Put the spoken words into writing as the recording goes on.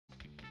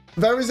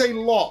there is a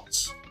lot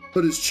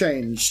that has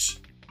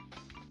changed.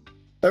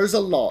 There is a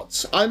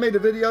lot. I made a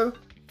video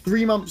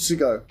 3 months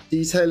ago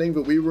detailing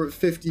that we were at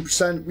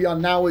 50%. We are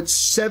now at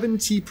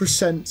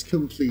 70%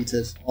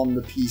 completed on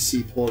the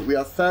PC port. We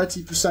are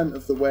 30%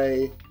 of the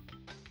way.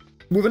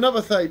 With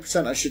another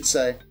 30%, I should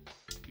say,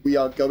 we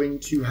are going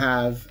to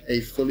have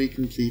a fully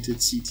completed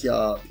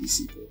CTR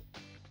PC port.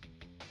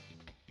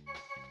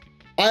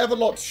 I have a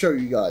lot to show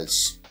you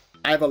guys.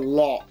 I have a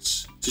lot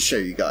to show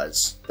you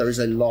guys. There is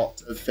a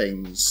lot of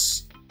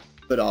things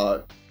that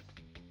are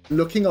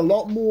looking a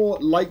lot more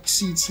like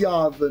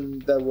CTR than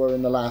there were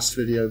in the last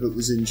video that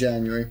was in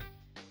January.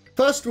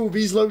 First of all,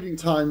 these loading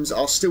times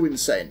are still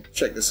insane.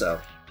 Check this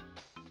out.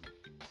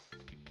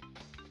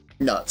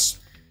 Nuts.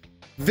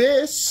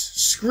 This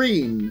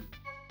screen,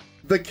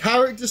 the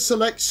character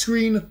select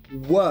screen,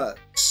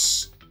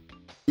 works.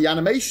 The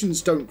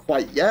animations don't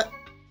quite yet,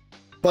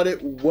 but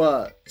it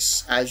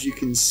works. As you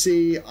can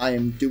see, I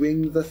am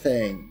doing the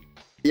thing.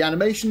 The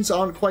animations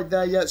aren't quite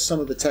there yet. Some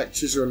of the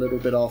textures are a little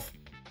bit off.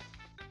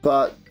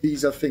 But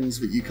these are things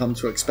that you come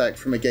to expect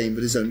from a game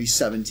that is only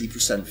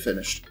 70%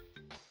 finished.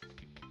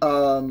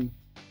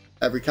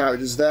 Every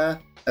character's there.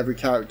 Every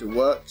character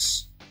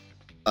works.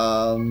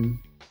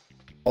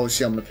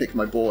 Obviously, I'm going to pick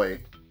my boy.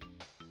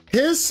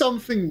 Here's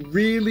something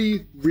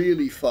really,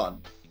 really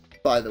fun,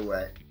 by the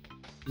way.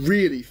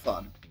 Really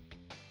fun.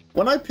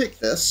 When I pick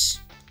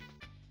this,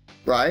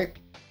 right,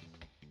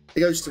 it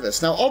goes to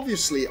this. Now,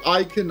 obviously,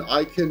 I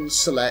can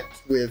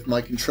select with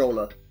my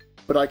controller,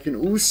 but I can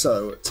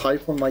also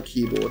type on my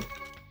keyboard.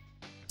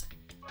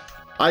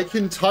 I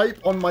can type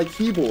on my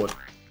keyboard,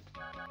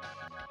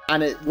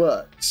 and it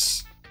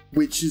works,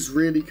 which is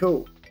really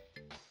cool.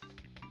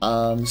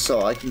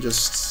 So I can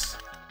just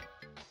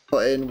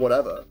put in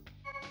whatever.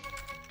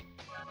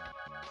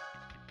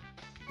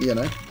 You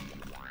know?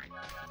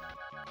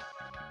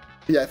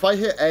 Yeah, if I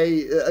hit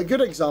a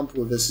good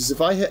example of this is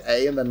if I hit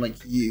A and then like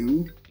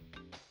U,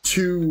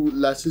 2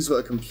 letters that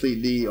are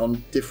completely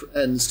on different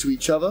ends to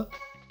each other,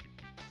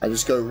 I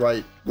just go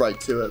right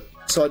to it.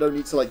 So I don't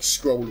need to like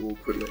scroll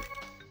awkwardly.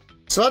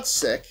 So that's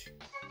sick.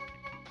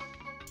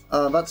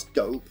 That's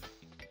dope.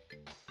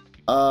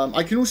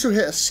 I can also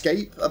hit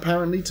escape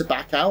apparently to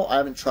back out. I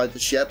haven't tried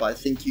this yet, but I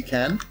think you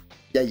can.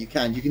 Yeah, you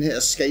can. You can hit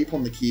escape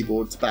on the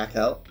keyboard to back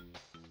out.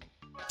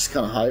 It's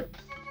kind of hype.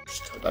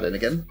 Just type that in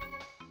again.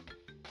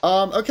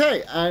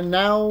 Okay, and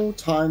now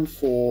time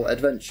for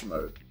adventure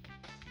mode.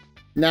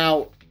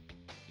 Now,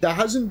 there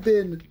hasn't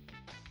been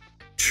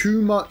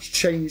too much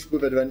change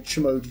with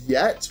adventure mode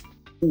yet,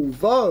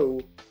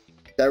 although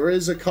there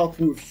is a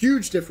couple of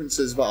huge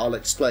differences that I'll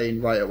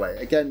explain right away.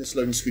 Again, this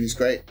loading screen is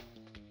great.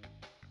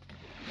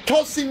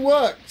 Cutscene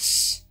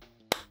works!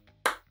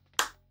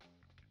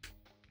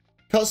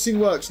 Cutscene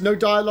works. No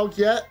dialogue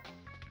yet.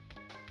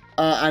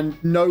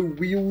 And no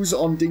wheels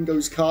on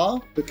Dingo's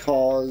car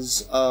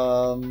because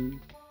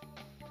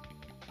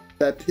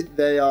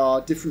they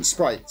are different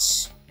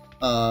sprites.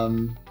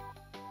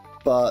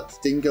 But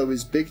Dingo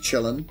is big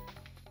chillin'.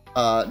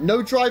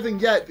 No driving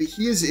yet, but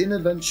he is in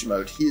adventure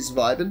mode. He is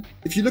vibing.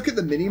 If you look at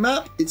the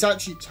minimap, it's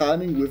actually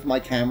turning with my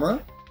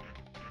camera.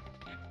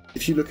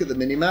 If you look at the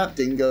minimap,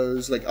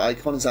 Dingo's like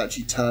icon is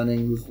actually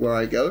turning with where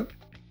I go.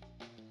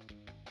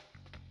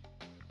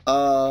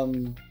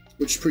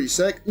 Which is pretty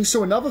sick.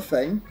 Also, another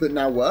thing that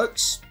now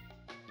works.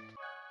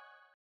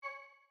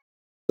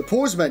 The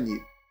pause menu.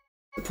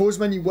 The pause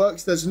menu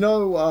works. There's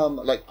no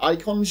like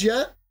icons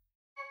yet,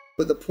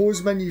 but the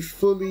pause menu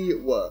fully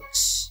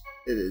works.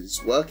 It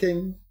is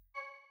working.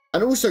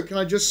 And also, can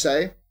I just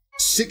say,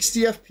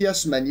 60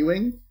 FPS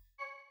menuing,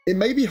 it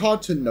may be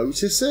hard to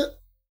notice it,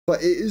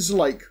 but it is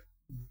like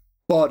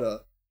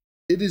butter.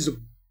 It is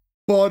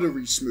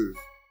buttery smooth.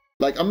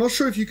 Like, I'm not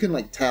sure if you can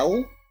like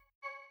tell.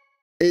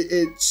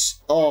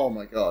 It's, oh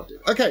my god,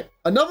 dude. Okay,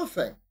 another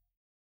thing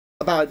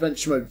about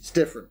adventure mode that's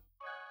different.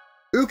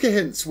 Uka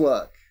hints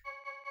work.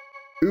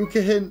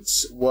 Uka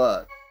hints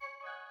work.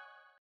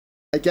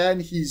 Again,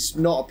 he's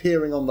not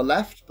appearing on the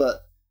left,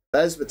 but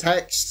there's the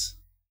text.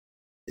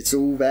 It's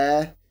all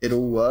there. It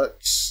all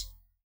works.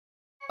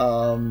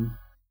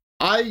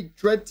 I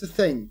dread to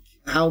think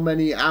how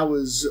many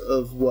hours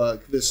of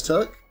work this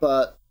took,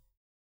 but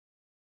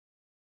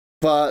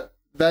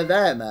they're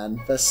there, man.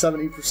 They're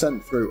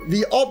 70% through.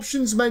 The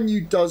options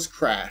menu does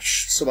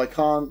crash, so I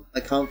can't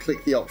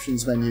click the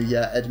options menu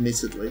yet,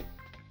 admittedly.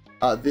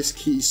 This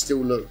key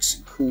still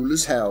looks cool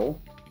as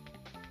hell.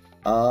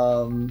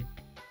 But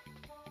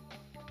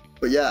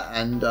yeah,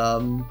 and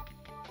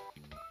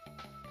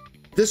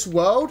this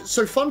world,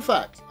 so fun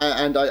fact,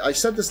 and I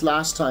said this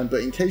last time,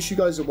 but in case you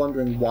guys are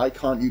wondering why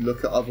can't you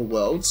look at other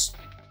worlds,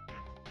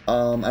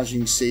 as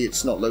you can see,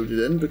 it's not loaded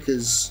in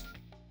because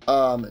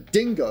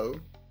Dingo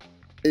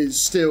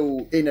is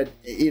still in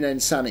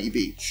Insanity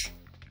Beach.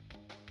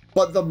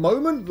 But the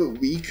moment that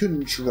we can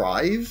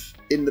drive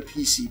in the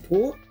PC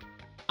port,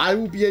 I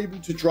will be able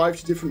to drive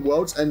to different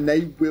worlds and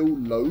they will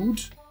load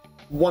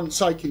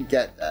once I can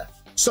get there.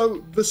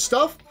 So the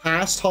stuff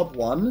past Hub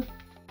 1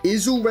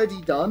 is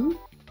already done.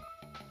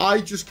 I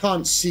just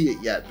can't see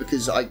it yet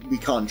because we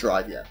can't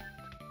drive yet.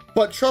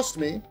 But trust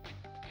me,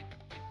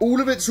 all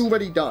of it's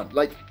already done.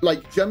 Like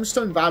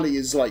Gemstone Valley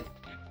is like,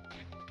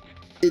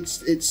 it's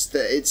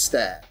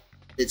there.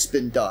 It's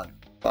been done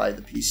by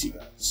the PC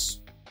guys.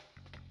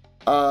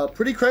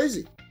 Pretty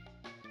crazy.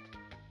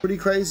 Pretty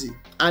crazy.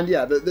 And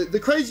yeah, the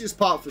craziest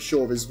part for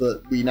sure is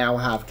that we now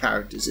have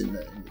characters in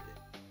the game.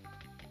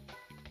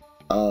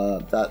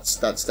 That's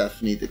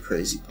definitely the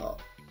crazy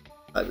part,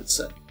 I would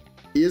say.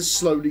 He is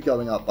slowly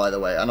going up, by the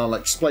way, and I'll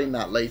explain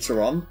that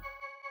later on.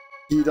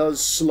 He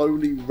does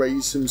slowly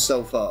raise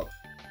himself up,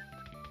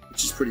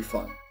 which is pretty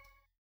fun.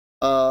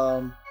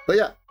 But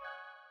yeah,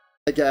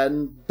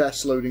 again,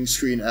 best loading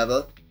screen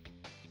ever.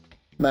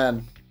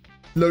 Man,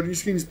 loading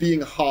screens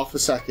being half a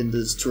second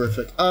is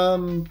terrific.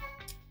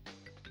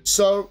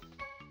 So,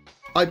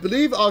 I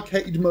believe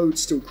arcade mode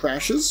still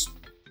crashes.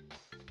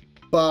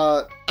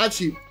 But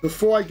actually,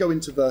 before I go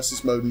into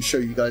versus mode and show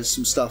you guys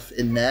some stuff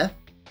in there,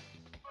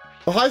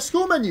 the high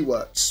score menu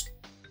works.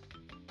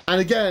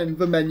 And again,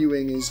 the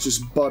menuing is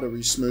just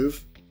buttery smooth.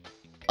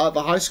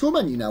 The high score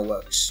menu now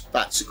works.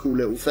 That's a cool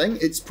little thing.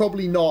 It's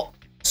probably not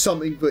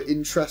something that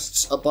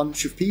interests a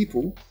bunch of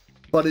people,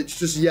 but it's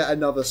just yet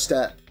another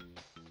step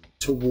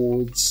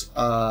towards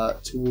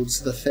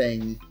the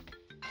thing.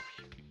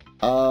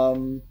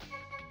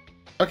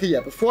 Okay, yeah,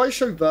 before I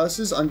show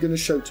versus, I'm going to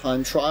show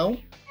time trial.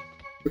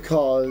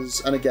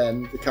 Because, and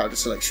again, the character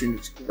select screen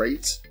looks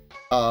great.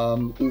 All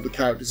the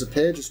characters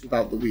appear just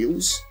without the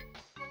wheels.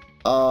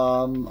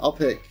 I'll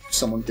pick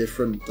someone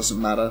different,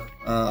 doesn't matter.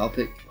 I'll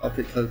pick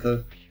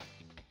Coco.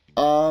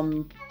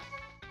 I'm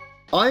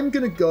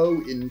gonna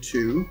go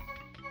into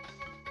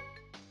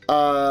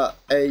a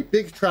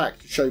big track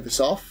to show this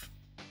off.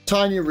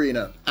 Tiny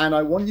Arena, and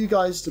I want you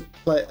guys to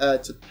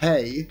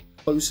pay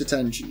close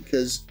attention,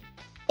 because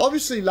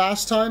obviously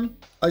last time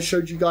I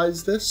showed you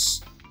guys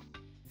this,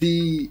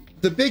 the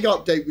big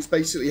update was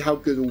basically how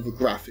good all the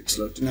graphics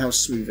looked and how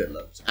smooth it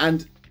looked.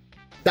 And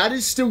that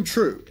is still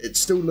true. It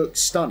still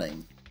looks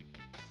stunning.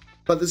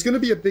 But there's going to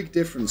be a big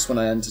difference when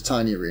I enter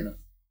Tiny Arena.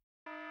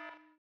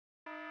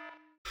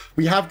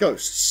 We have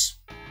ghosts.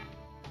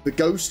 The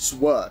ghosts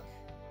work.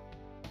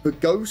 The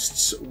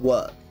ghosts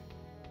work.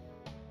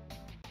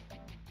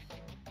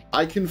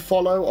 I can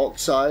follow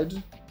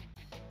Oxide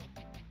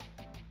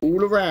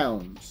all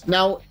around.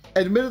 Now,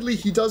 admittedly,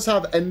 he does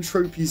have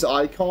Entropy's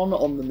icon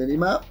on the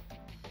minimap.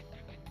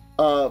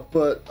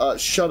 But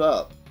shut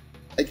up.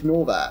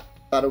 Ignore that.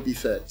 That'll be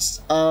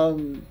fixed.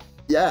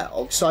 Yeah,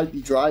 Oxide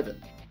be driving.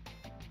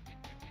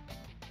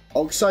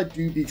 Oxide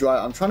do be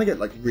driving. I'm trying to get,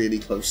 like, really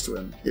close to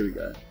him. Here we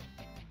go.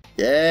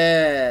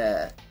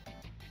 Yeah!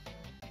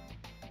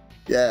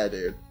 Yeah,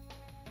 dude.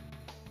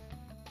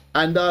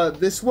 And,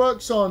 this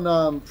works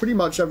on, pretty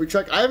much every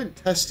track. I haven't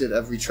tested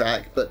every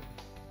track, but...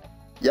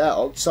 yeah,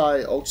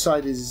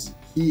 Oxide is...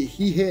 He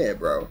here,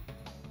 bro.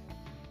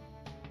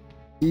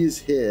 He is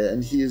here,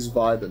 and he is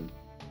vibing.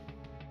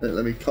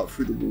 Let me cut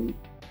through the wall.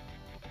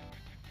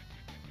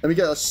 Let me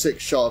get a sick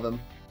shot of him.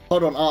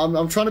 Hold on,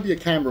 I'm trying to be a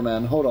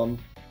cameraman. Hold on.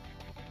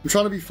 I'm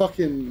trying to be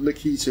fucking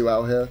Lakitu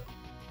out here.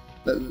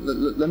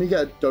 Let me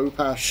get a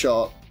dope-ass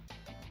shot.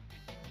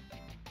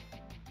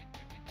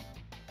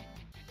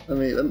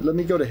 Let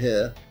me go to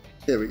here.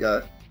 Here we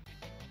go.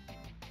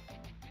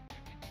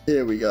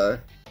 Here we go.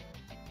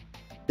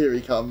 Here he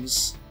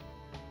comes.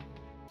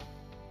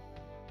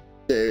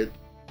 Dude.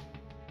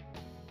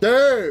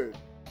 Dude!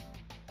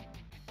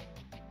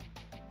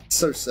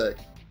 So sick.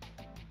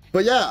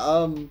 But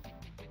yeah,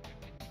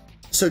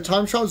 so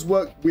time trials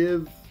work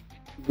with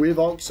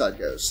Oxide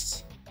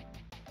ghosts.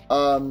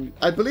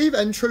 I believe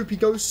Entropy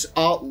ghosts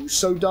are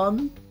also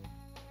done.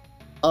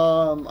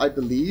 I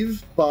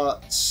believe,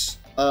 but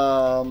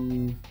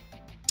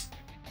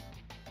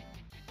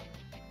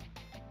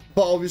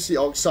obviously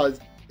Oxide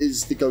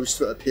is the ghost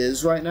that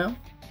appears right now.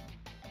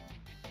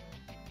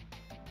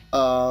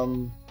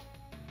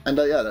 And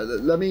yeah,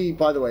 let me,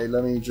 by the way,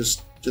 let me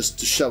just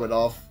to show it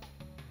off,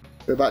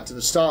 go back to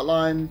the start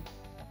line,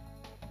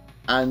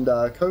 and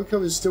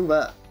Coco is still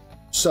there.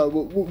 So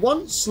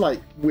once,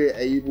 like, we're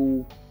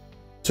able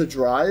to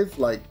drive,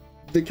 like,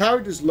 the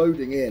characters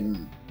loading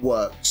in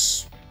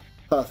works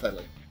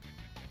perfectly,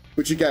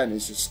 which again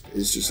is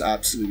just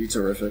absolutely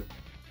terrific.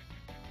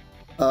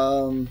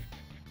 But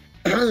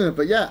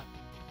yeah.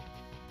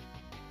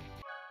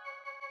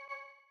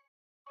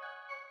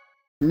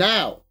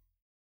 Now,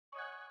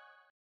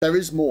 there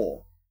is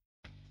more.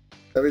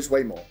 There is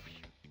way more.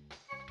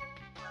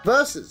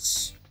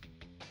 Versus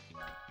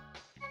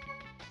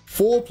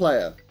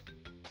 4-player.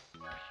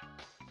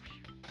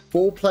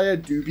 4-player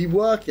do be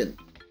working.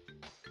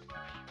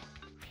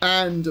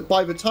 And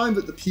by the time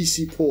that the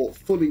PC port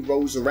fully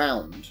rolls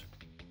around,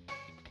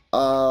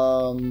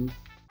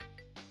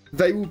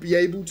 they will be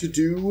able to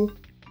do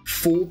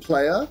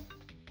 4-player,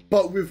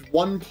 but with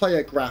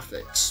 1-player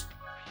graphics.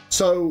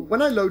 So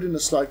when I load in the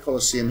Slide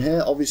Coliseum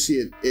here,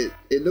 obviously it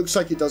looks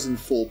like it does in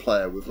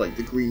 4-player with, like,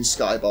 the green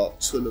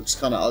skybox that looks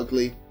kind of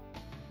ugly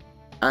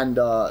and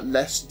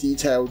less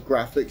detailed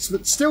graphics,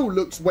 but still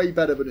looks way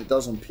better than it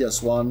does on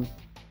PS1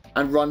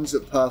 and runs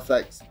at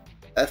perfect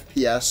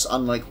FPS,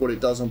 unlike what it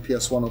does on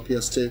PS1 or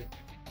PS2.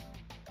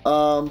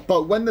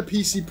 But when the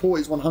PC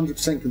port is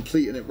 100%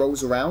 complete and it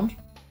rolls around,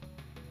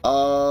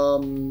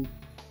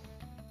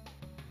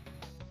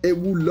 it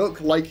will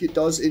look like it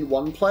does in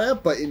 1-player,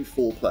 but in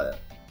 4-player.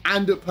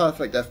 And at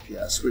perfect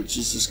FPS, which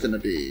is just going to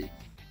be,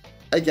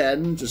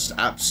 again, just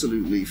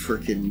absolutely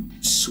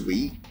freaking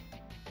sweet.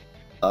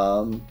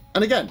 And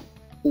again,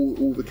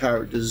 all the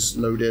characters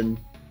load in.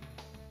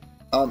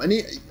 And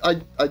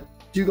I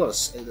do gotta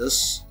say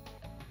this.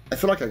 I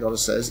feel like I gotta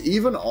say this.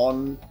 Even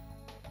on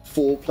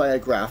 4-player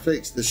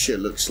graphics, this shit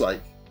looks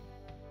like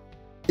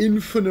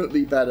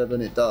infinitely better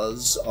than it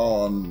does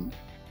on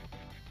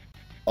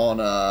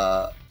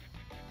PS1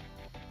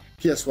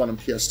 and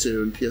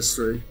PS2 and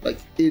PS3. Like,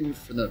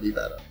 infinitely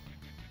better.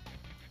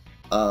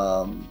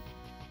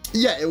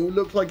 Yeah, it will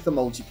look like the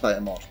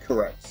multiplayer mod,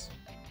 correct.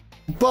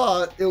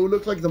 But it will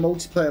look like the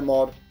multiplayer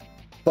mod,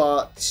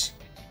 but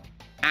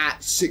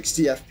at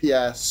 60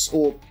 FPS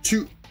or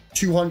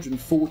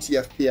 240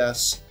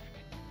 FPS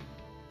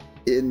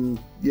in,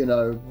 you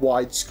know,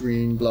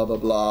 widescreen, blah, blah,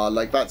 blah.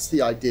 Like, that's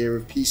the idea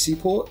of PC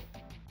port.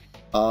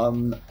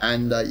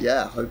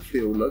 Yeah,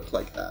 hopefully it'll look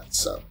like that,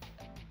 so.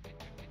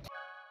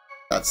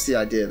 That's the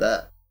idea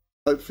there.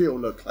 Hopefully it'll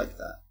look like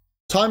that.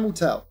 Time will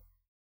tell.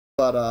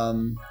 But,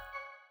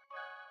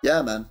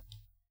 yeah, man.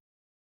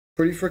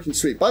 Pretty freaking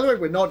sweet. By the way,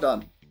 we're not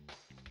done.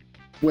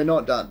 We're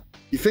not done.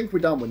 You think we're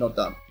done, we're not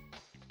done.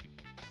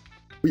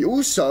 We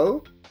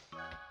also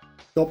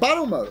got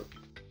battle mode.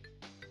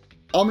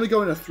 I'm going to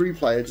go in a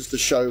 3-player just to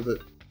show that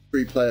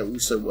 3-player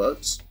also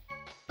works.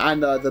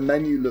 And the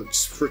menu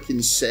looks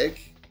freaking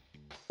sick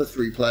for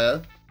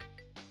 3-player.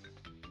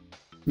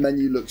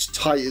 Menu looks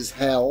tight as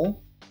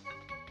hell.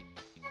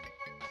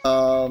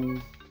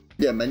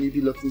 Yeah, menu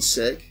be looking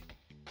sick.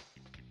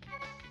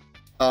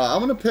 I'm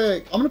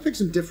gonna pick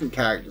some different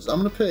characters. I'm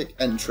gonna pick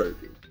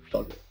Entropy.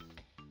 Fuck it.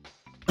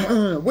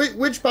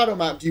 Which battle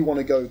map do you want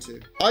to go to?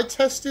 I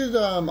tested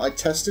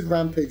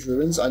Rampage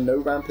Ruins. I know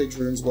Rampage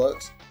Ruins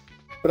works,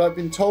 but I've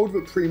been told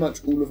that pretty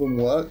much all of them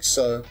work.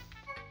 So,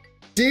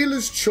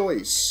 dealer's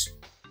choice.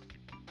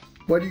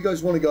 Where do you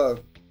guys want to go?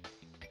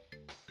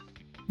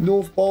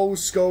 North Bowl,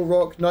 Skull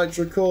Rock,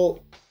 Nitro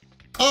Court.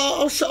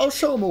 I'll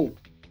show them all,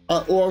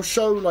 or I'll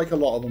show like a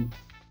lot of them.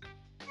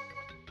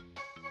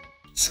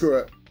 Screw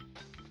it.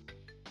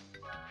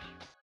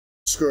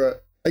 Screw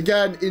it.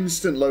 Again,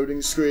 instant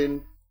loading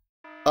screen.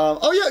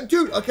 Oh yeah,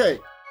 dude, okay.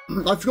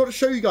 I forgot to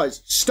show you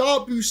guys.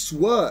 Start boosts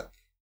work.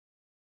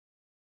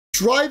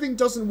 Driving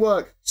doesn't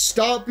work.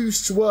 Start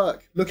boosts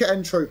work. Look at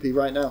Entropy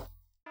right now.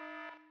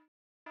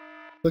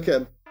 Look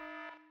at him.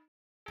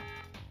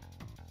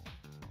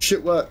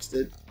 Shit works,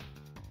 dude.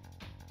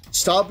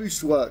 Start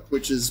boosts work,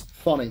 which is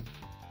funny.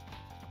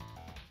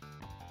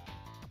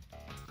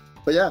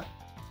 But yeah,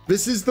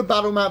 this is the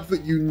battle map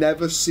that you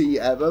never see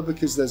ever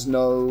because there's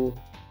no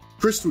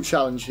crystal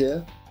challenge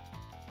here.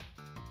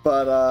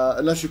 But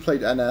unless you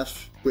played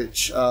NF,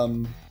 which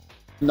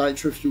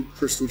Nitro Fuel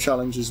crystal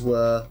challenges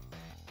were,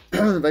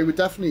 they were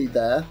definitely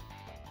there,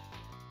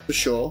 for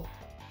sure.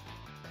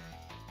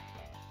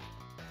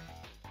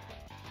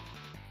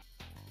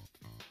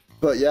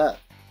 But yeah.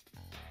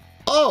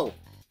 Oh!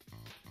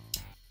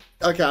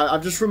 Okay,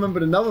 I've just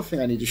remembered another thing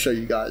I need to show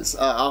you guys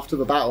after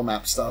the battle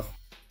map stuff.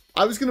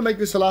 I was going to make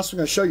this the last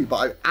thing I show you,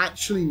 but I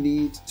actually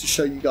need to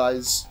show you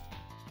guys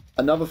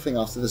another thing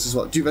after this as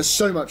well. Dude, there's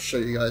so much to show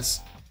you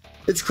guys.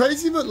 It's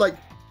crazy that, like,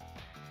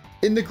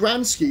 in the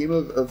grand scheme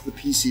of the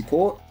PC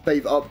port,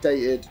 they've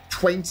updated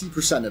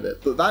 20% of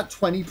it, but that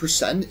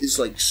 20% is,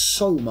 like,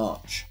 so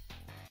much.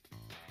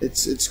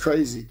 It's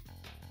crazy.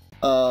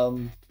 I'll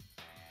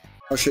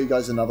show you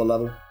guys another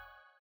level.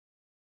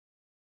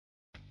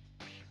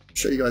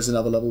 Show you guys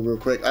another level real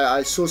quick.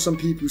 I saw some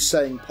people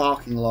saying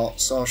parking lot,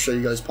 so I'll show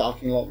you guys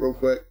parking lot real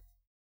quick.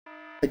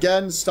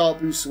 Again, start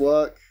boost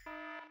work.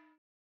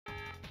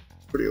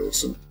 Pretty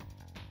awesome.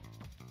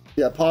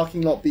 Yeah,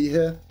 parking lot be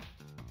here.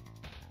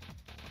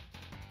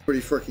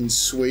 Pretty freaking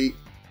sweet.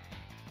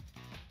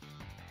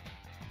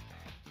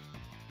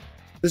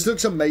 This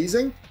looks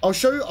amazing. I'll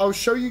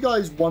show you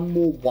guys one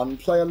more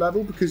 1-player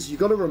level because you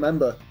got to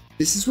remember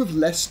this is with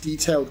less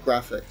detailed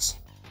graphics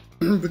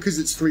because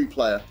it's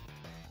 3-player.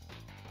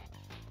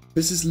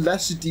 This is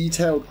less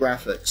detailed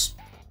graphics.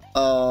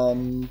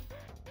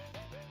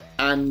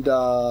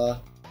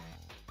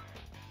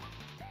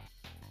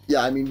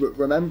 Yeah, I mean,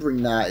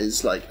 remembering that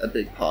is, like, a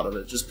big part of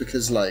it, just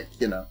because, like,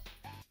 you know,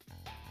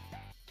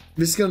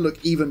 this is going to look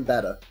even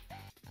better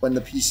when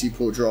the PC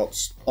port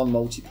drops on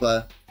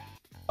multiplayer.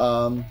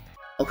 I'll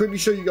quickly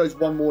show you guys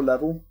one more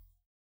level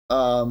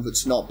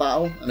that's not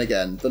battle, and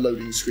again, the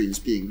loading screens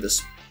being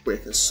this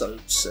quick is so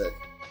sick.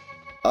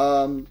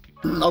 I'll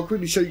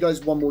quickly show you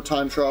guys one more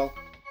time trial.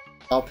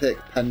 I'll pick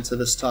Penta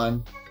this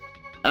time.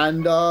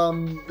 And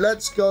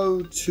let's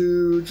go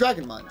to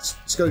Dragon Mines.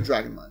 Let's go to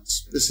Dragon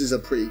Mines. This is a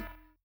pretty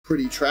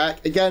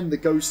track. Again, the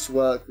ghosts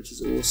work, which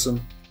is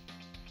awesome.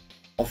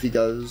 Off he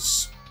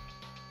goes.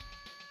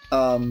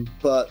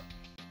 But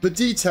the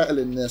detail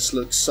in this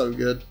looks so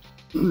good.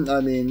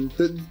 I mean,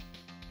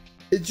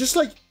 it just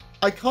like,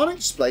 I can't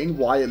explain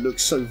why it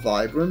looks so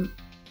vibrant.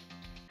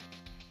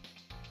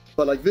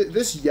 But like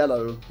this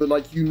yellow, but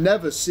like you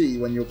never see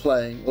when you're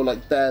playing, or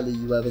like barely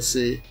you ever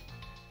see.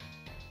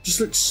 Just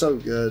looks so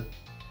good.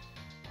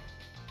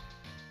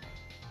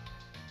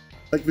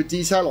 Like the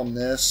detail on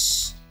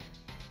this,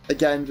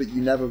 again, that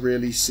you never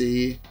really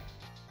see.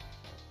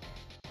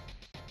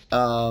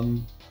 Yeah,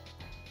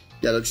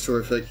 looks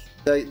terrific.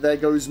 There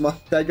goes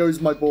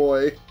my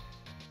boy.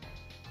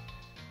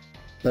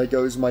 There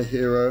goes my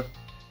hero.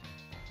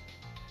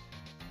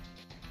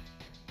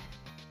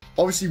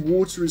 Obviously,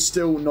 water is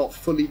still not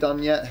fully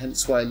done yet,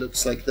 hence why it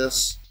looks like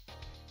this.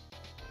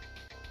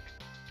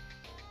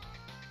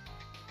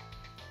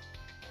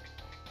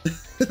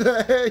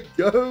 There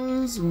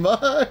goes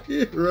my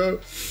hero.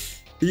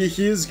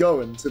 He is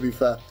going, to be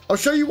fair. I'll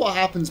show you what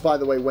happens, by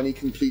the way, when he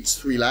completes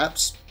 3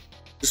 laps.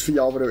 Just for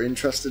y'all that are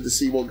interested to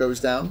see what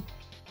goes down.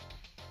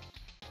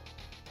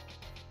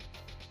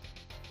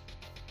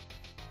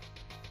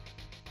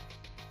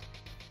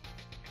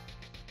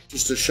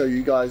 Just to show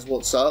you guys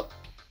what's up.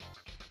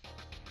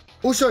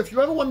 Also, if you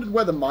ever wondered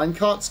where the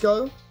minecarts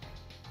go,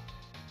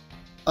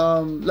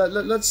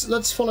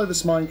 let's follow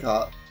this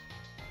minecart.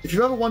 If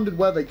you ever wondered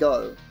where they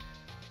go,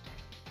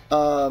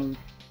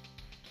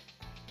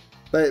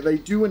 they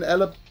do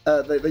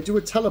they do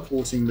a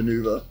teleporting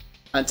maneuver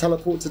and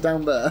teleport to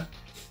down there,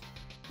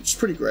 which is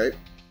pretty great.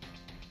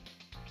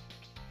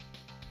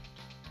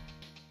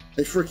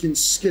 They freaking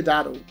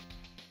skedaddle.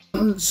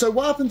 So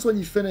what happens when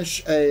you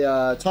finish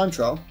a time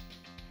trial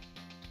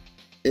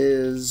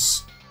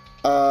is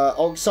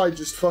Oxide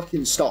just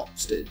fucking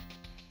stops, dude.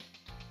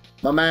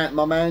 My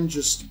man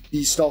just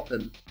be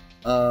stopping.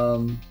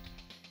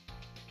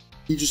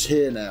 He just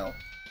here now,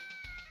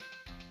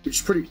 which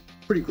is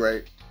pretty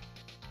great.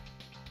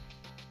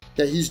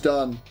 Yeah, he's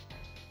done.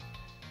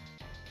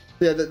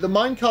 Yeah, the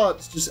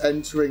minecart's just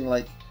entering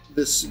like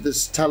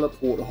this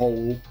teleport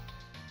hole.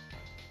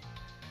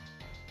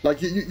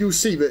 Like you'll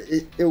see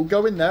that it'll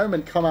go in there and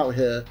then come out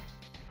here.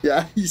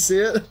 Yeah, you see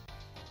it?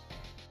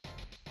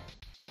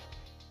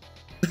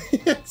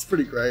 It's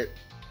pretty great.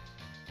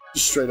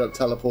 Just straight up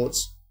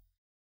teleports.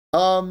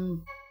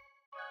 One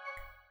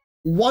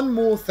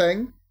more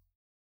thing,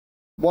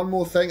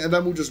 and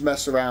then we'll just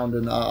mess around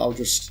and I'll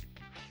just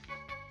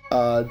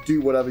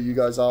do whatever you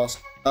guys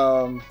ask.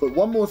 But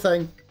one more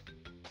thing,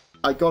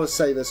 I gotta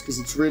say this because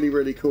it's really,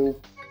 really cool.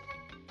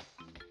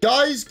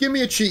 Guys, give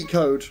me a cheat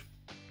code.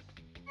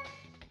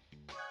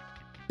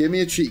 Give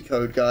me a cheat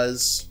code,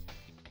 guys.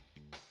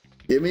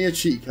 Give me a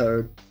cheat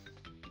code.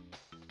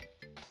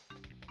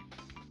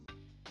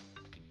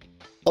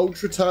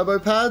 Ultra turbo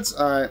pads?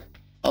 Alright,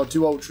 I'll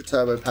do ultra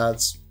turbo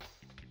pads.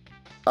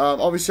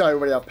 Obviously I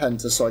already have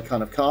Penta, so I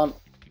kind of can't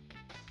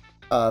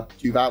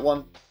do that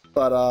one.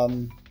 But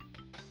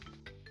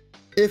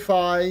if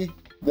I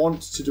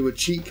want to do a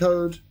cheat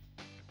code,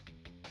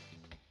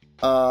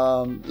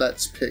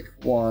 let's pick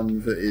one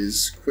that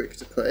is quick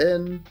to put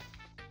in.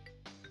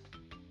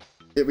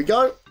 Here we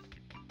go.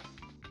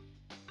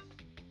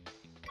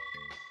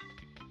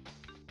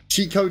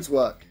 Cheat codes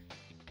work.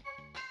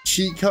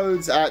 Cheat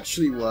codes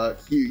actually work.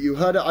 You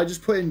heard it. I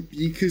just put in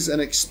beakers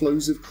and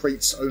explosive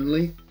crates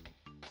only.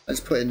 Let's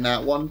put in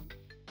that one.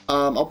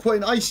 I'll put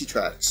in icy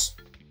tracks.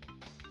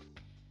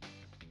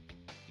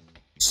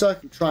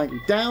 Circle triangle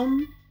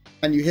down,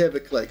 and you hear the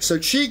click. So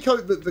cheat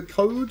code, the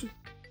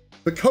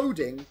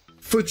coding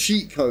for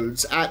cheat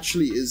codes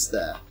actually is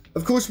there.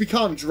 Of course, we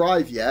can't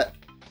drive yet.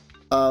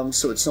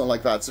 So it's not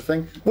like that's a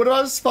thing. What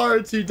about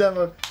Spyro 2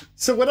 demo?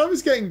 So when I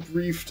was getting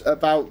briefed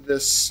about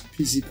this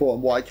PC port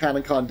and what I can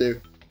and can't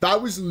do, that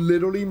was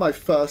literally my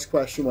first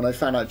question when I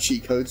found out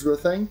cheat codes were a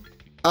thing.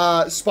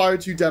 Spyro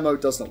 2 demo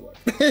does not work.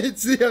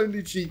 It's the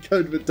only cheat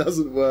code that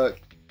doesn't work.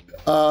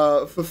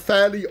 For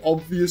fairly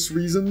obvious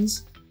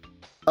reasons.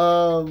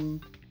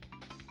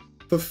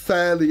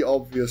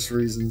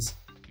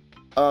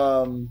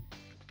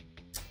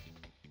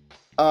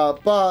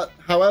 But,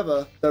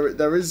 however,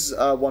 there is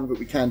one that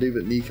we can do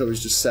that Nico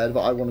has just said that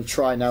I want to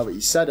try now that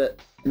he said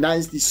it, and that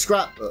is the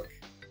scrapbook.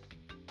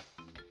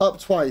 Up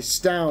twice,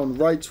 down,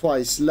 right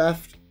twice,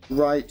 left,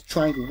 right,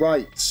 triangle,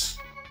 right.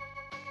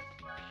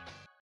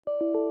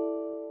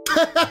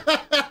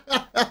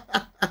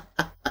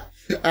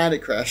 And it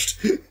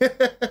crashed.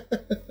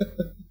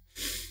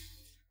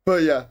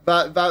 But yeah,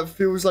 that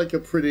feels like a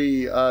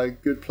pretty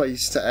good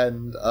place to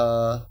end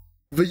the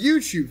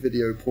YouTube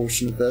video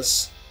portion of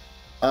this.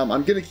 I'm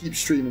going to keep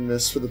streaming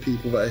this for the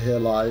people that are here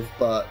live,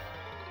 but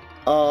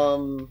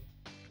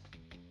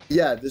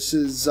yeah, this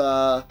is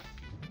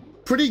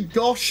pretty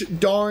gosh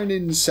darn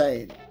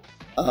insane.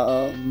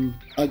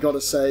 I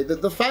gotta say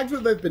that the fact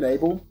that they've been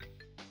able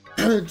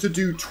to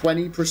do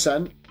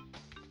 20%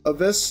 of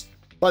this,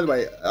 by the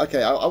way,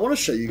 okay, I want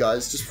to show you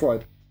guys just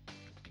before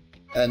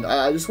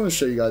I just want to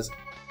show you guys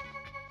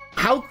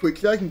how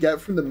quickly I can get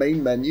from the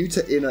main menu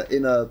to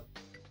inner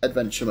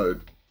adventure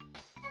mode.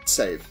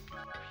 Save.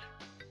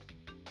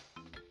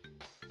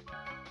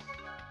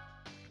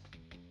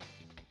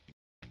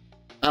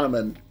 And I'm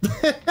in.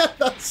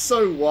 That's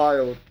so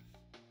wild.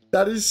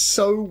 That is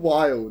so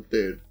wild,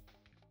 dude.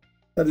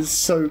 That is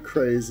so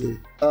crazy.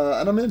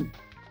 And I'm in.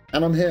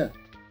 And I'm here.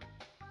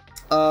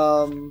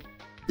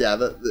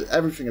 Yeah,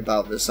 everything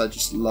about this, I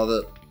just love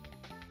it.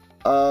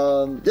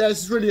 Yeah,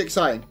 this is really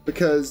exciting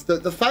because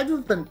the fact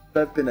that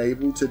they've been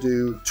able to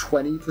do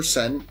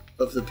 20%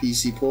 of the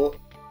PC port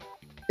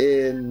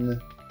in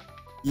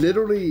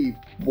literally,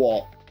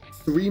 what,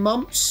 3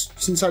 months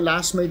since I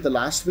last made the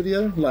last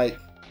video? Like,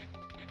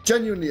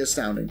 genuinely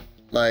astounding.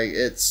 Like,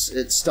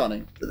 it's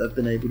stunning that they've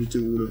been able to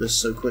do all of this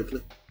so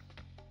quickly.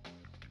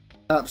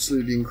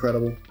 Absolutely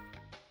incredible.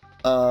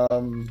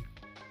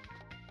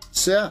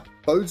 So yeah,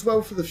 bodes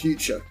well for the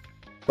future.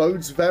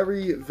 Bodes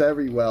very,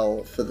 very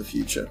well for the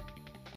future.